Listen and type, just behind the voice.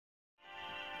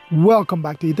Welcome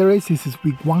back to Aether. This is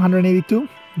week 182,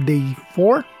 day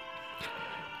 4.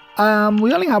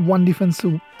 We only have one defense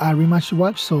rematch to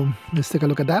watch, so let's take a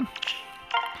look at that.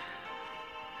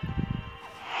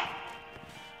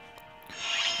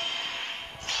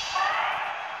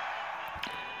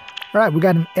 Alright, we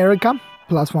got an Erica,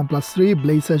 +1/+3,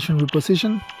 Blade Session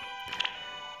Reposition.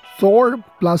 Thor,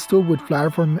 +2 with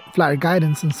Flyer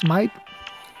Guidance and Smite.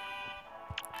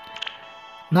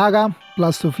 Naga,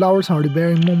 +2 Flowers, Hardy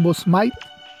Berry, Mumbo, Smite.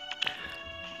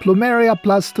 Plumeria,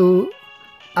 +2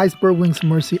 Iceberg Wings,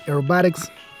 Mercy, Aerobatics.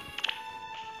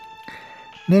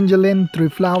 Ninjalin, 3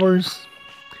 Flowers.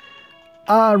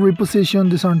 Reposition,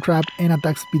 Disarm Trap, and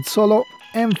Attack Speed Solo.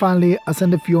 And finally,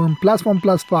 Ascended Fjorm,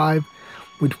 +1/+5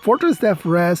 with Fortress Def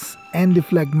Res and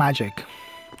Deflect Magic.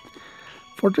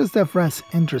 Fortress Def Res,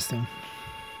 interesting.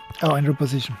 Oh, and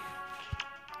reposition.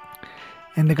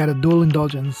 And they got a dual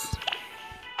indulgence.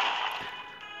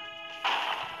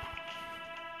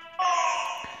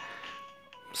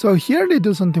 So here they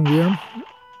do something weird,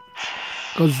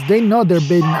 because they know they're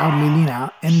baiting out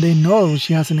Lilina, and they know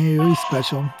she has an AoE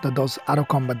special that does out of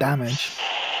combat damage.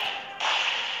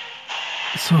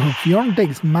 So Fjorm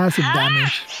takes massive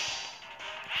damage.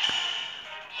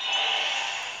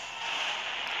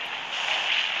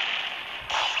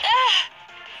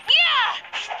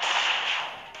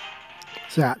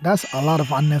 So yeah, that's a lot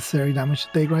of unnecessary damage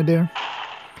to take right there.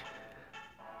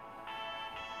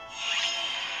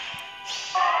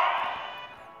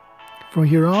 From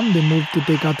here on, they move to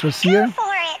take out Trasier. Go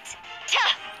for it!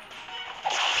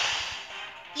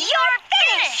 You're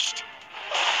finished!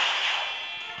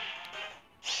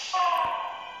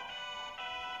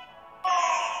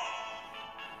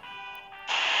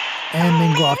 And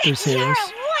then go after Ceres. You're a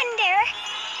wonder!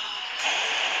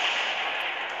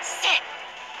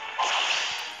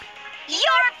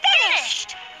 You're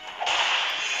finished!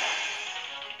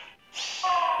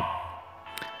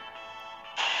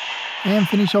 And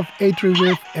finish off Aether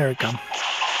with Erica.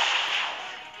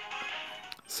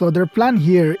 So their plan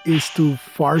here is to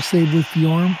Farseid with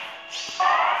Fjorm,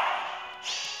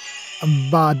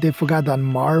 but they forgot that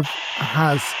Marv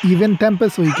has even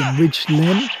Tempest, so he can reach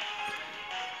Lyn.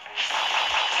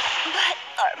 But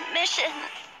our mission...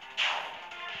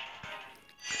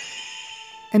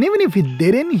 And even if he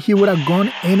didn't, he would have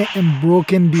gone in and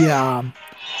broken the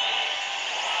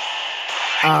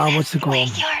what's it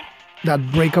called?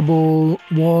 That breakable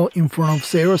wall in front of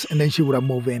Ceres, and then she would have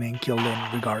moved in and killed him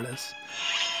regardless.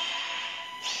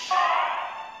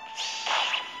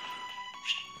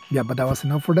 Yeah, but that was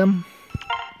enough for them.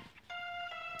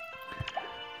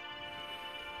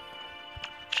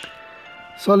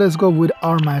 So let's go with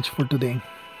our match for today.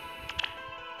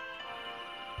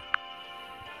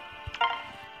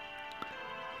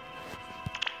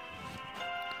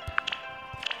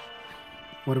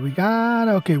 What do we got?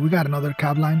 Okay, we got another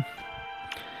cab line.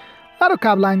 A lot of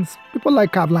cab lines. People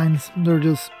like cab lines. They're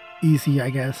just easy, I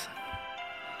guess.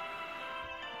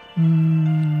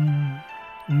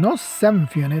 No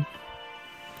 7th unit.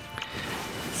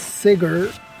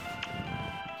 Sigurd.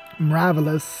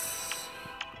 Miraculous.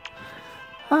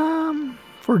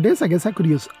 For this, I guess I could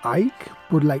use Ike.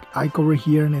 Put like Ike over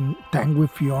here and then tank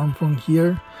with Fjorm from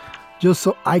here. Just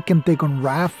so I can take on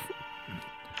Raph.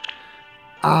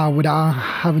 Without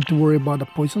having to worry about the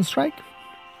poison strike.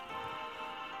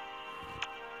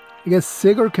 I guess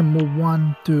Sigurd can move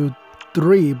 1, 2,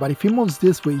 3, but if he moves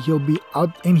this way, he'll be out,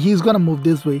 and he's gonna move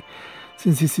this way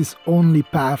since it's his only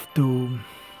path to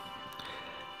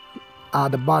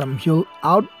the bottom. He'll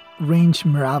outrange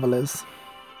Miraculous.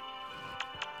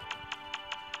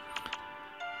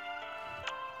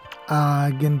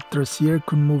 Again, Trasier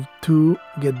could move 2,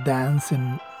 get Dance,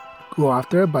 and go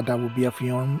after it, but that would be a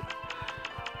Fjorm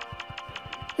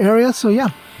area. So yeah,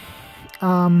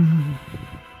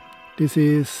 this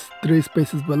is 3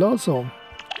 spaces below, so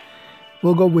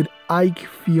we'll go with Ike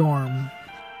Fjorm.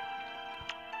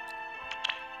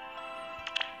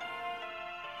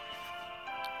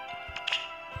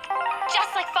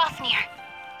 Just like Fafnir.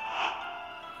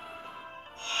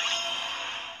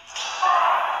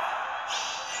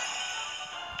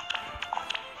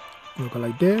 We'll go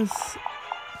like this,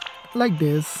 like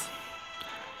this.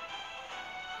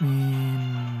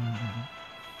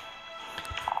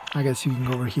 I guess you can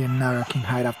go over here and Naga can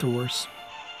hide afterwards.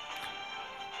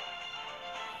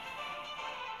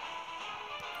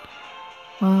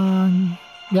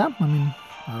 Yeah, I mean,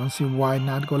 I don't see why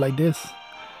not go like this.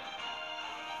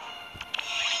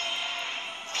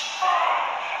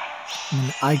 I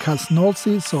mean, Ike has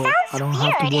Nullsea, so I don't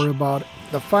have to worry about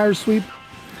the fire sweep.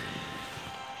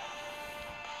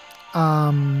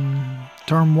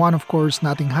 Turn 1, of course,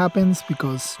 nothing happens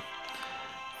because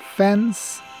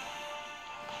defense.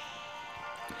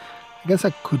 I guess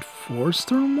I could force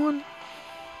turn 1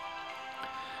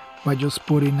 by just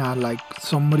putting like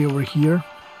somebody over here.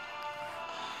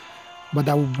 But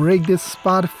that will break this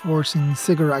spot, forcing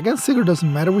Sigurd. I guess Sigurd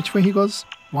doesn't matter which way he goes.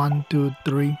 1, 2,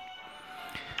 3.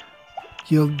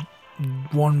 He'll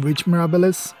won't reach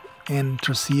Mirabilis, and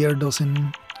Trasier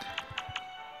doesn't.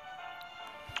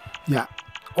 Yeah,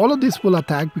 all of this will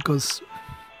attack because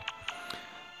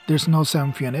there's no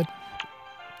 7th unit.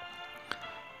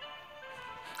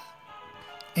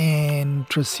 And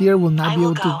Trasier will not be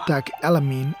able to attack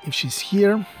Elamine if she's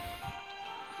here.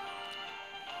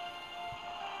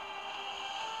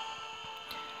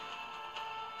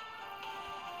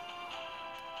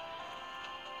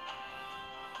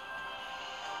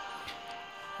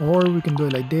 Or we can do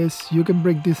it like this. You can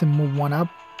break this and move 1 up.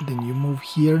 Then you move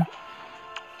here.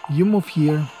 You move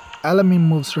here. Elamine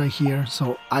moves right here.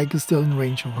 So I can still in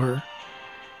range of her.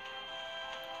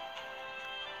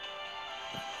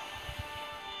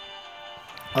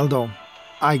 Although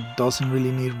Ike doesn't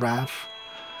really need Wrath.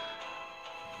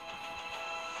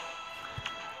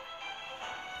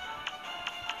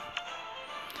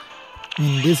 I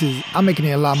mean, I'm making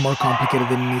it a lot more complicated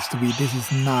than it needs to be. This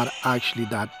is not actually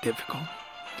that difficult.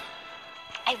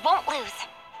 I won't lose.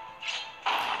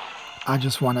 I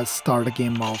just want to start a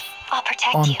game off I'll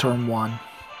protect on you. turn 1.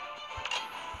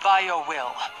 By your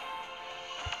will.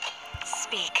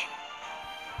 Speak.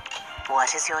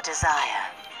 What is your desire?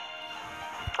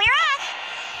 We're off!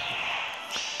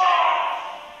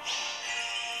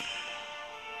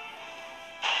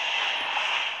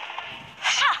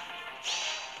 Ha!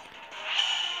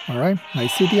 Alright,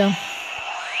 nice Cydia.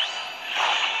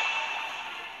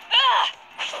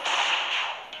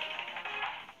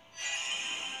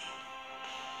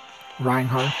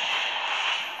 Reinhardt.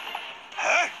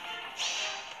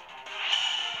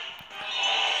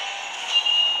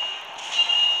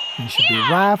 It should be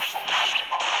Wrath.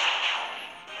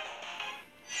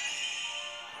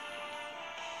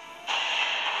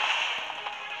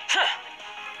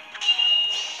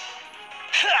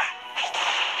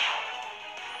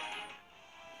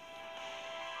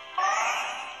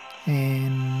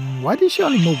 And why did she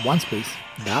only move 1 space?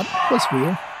 That was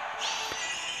weird.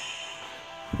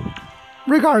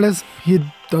 Regardless, he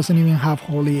doesn't even have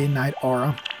Holy Knight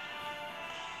Aura.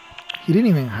 He didn't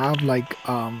even have like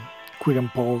Quick and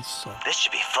Pulse. So. This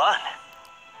should be fun.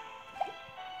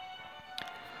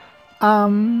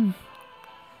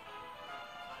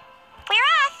 We're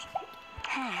off!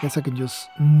 Guess I can just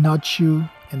nudge you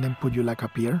and then put you like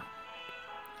up here.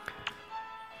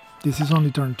 This is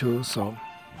only turn 2, so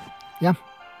yeah.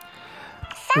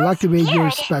 We'll activate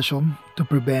your special to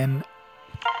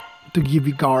give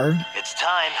you guard. It's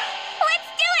time. Let's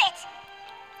do it!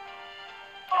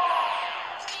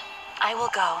 I will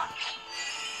go.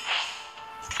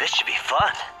 This should be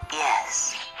fun.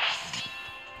 Yes.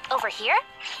 Over here?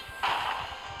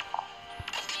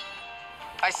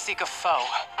 I seek a foe.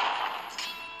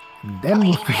 And then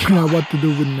we'll figure out what to do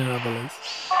with Mirabilis.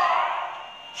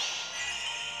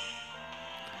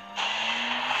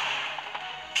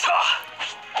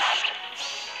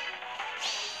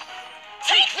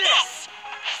 Take this!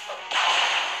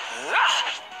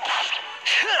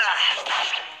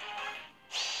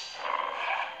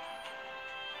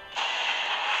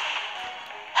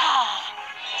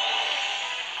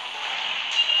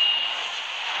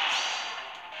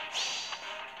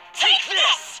 Take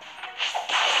this!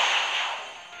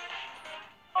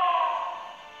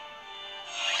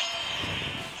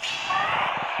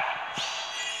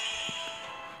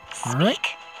 All right.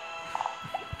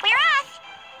 We're off!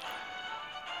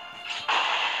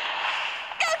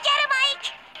 Go get him, Ike!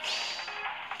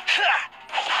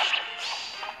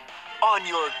 On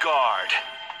your guard.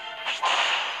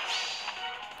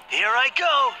 Here I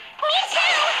go. Me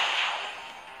too!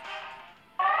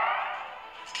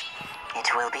 It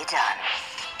will be done.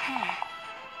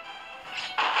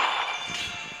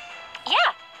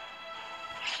 Yeah,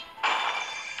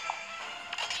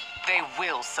 They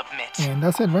will submit. And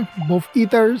that's it, right? Both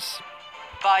Aethers.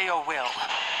 By your will.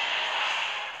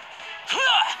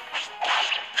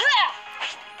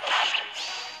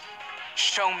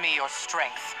 Show me your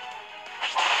strength.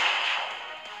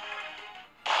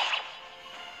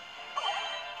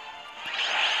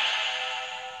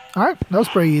 Alright, that was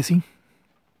pretty easy.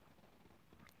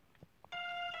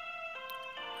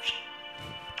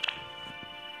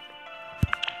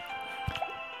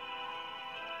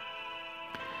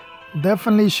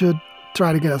 Definitely should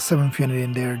try to get a 7th unit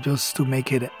in there just to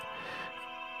make it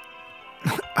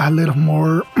a little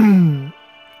more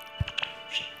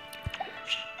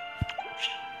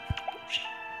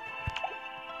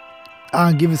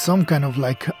give it some kind of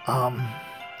like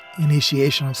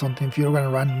initiation or something if you're gonna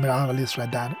run Miraculous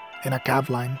like that in a cap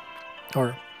line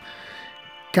or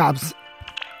caps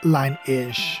line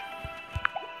ish.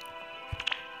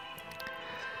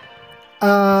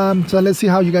 So let's see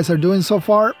how you guys are doing so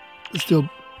far. It's still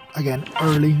again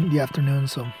early in the afternoon,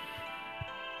 so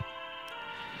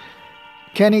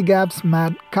Kenny, Gaps,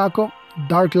 Matt, Kako,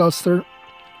 Dark Luster,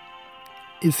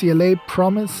 ECLA,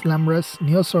 Promise, Lamres,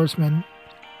 Neo Swordsman,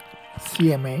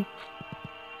 CMA,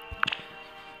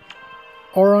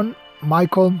 Oron,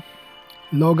 Michael,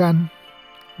 Logan,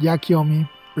 Yakiomi,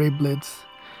 Brave Blitz,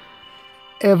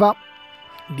 Eva,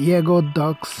 Diego,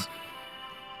 Dux,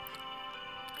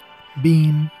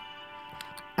 Bean,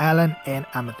 Alan, and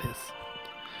Amethyst.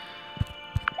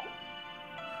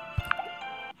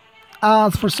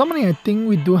 As for summoning, I think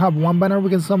we do have one banner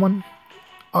we can summon.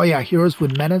 Oh yeah, Heroes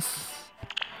with Menace.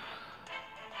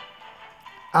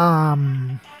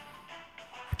 As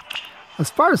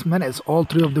far as Menace, all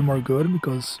three of them are good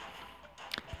because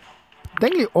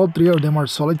technically all three of them are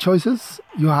solid choices.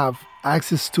 You have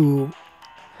access to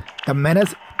the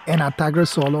Menace and Attacker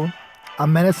solo, a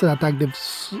Menace and Attack Div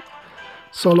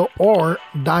solo or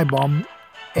Die Bomb,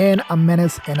 and a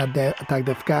Menace and Attack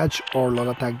Div catch or lot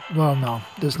attack. Well, no,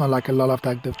 there's not like a lot of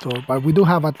attack div tour, but we do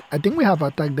have a. I think we have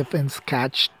attack defense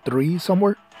catch 3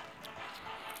 somewhere.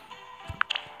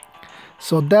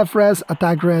 So Def Res,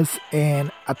 Attack Res,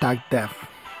 and Attack Def.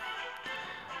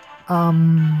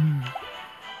 Not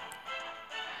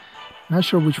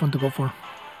sure which one to go for.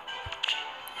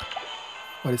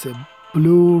 What is it?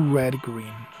 Blue, red,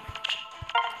 green.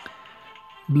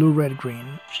 Blue, red,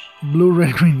 green. Blue,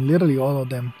 red, green. Literally all of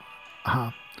them.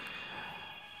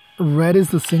 Red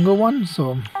is the single one,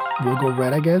 so we'll go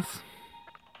red, I guess.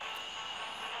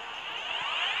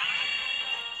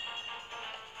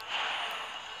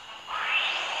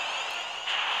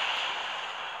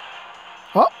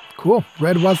 Oh, cool.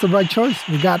 Red was the right choice.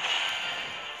 We got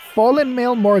Fallen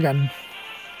Male Morgan.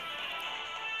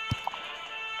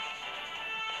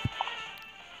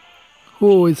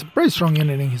 Who is a pretty strong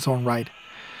unit in his own right.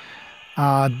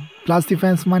 Plus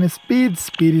defense minus speed.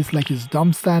 Speed is like his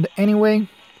dump stat anyway.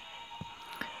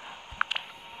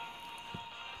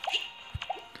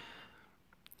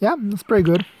 Yeah, that's pretty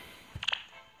good.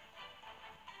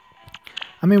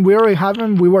 I mean, we already have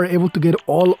him. We were able to get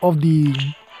all of the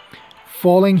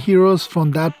fallen heroes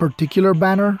from that particular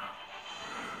banner.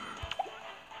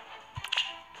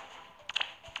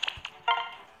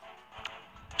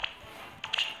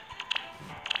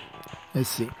 Let's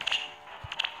see.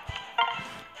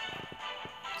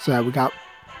 So yeah, we got.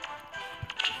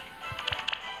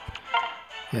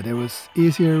 Yeah, that was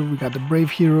easier. We got the brave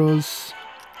heroes,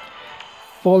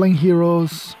 fallen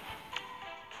heroes,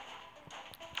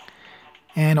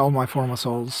 and all my former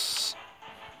souls.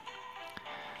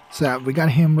 So yeah, we got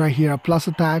him right here, a plus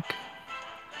attack.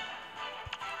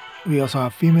 We also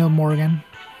have female Morgan,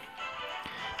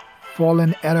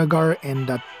 fallen Edgar, and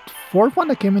that fourth one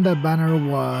that came in that banner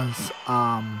was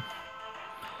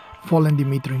fallen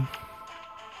Dimitri.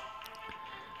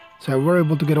 So we were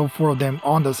able to get all 4 of them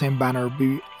on the same banner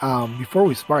before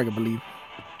we spark, I believe.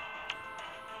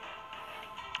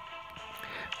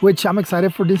 Which I'm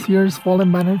excited for this year's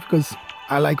Fallen banner because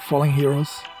I like Fallen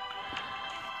heroes.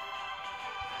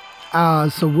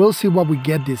 So we'll see what we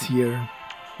get this year.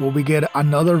 Will we get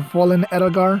another Fallen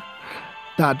Edgar?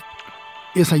 That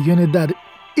is a unit that,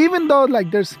 even though like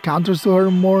there's counters to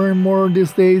her more and more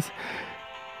these days,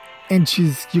 and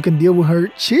you can deal with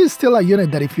her, she's still a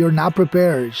unit that if you're not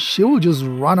prepared, she will just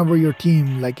run over your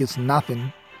team like it's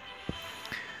nothing.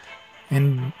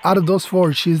 And out of those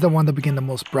 4, she's the one that became the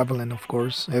most prevalent, of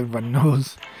course, everybody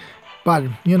knows. But,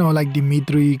 you know, like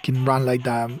Dimitri can run like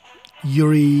that.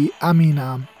 Ninja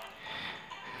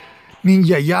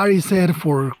Yari said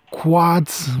for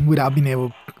quads without being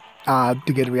able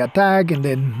to get re-attack. And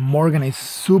then Morgan is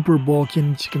super bulky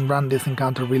and she can run this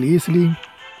encounter really easily.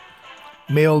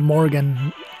 Male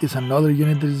Morgan is another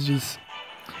unit that is just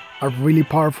a really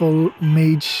powerful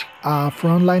mage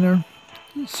frontliner.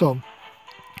 So,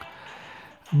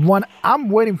 one I'm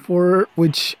waiting for,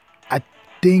 which I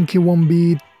think it won't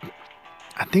be,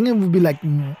 I think it will be like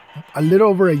a little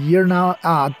over a year now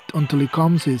until it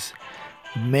comes, is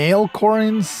Male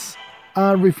Corin's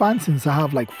Refine, since I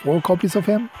have like 4 copies of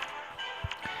him.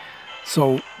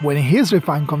 So when his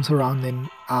Refine comes around, then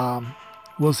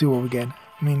we'll see what we get.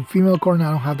 I mean, female Corin, I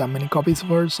don't have that many copies of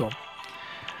her, so.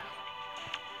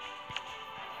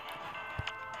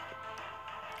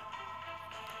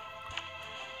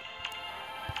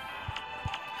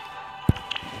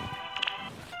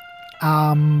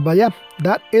 But yeah,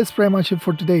 that is pretty much it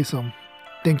for today. So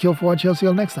thank you all for watching. I'll see you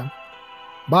all next time.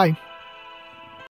 Bye.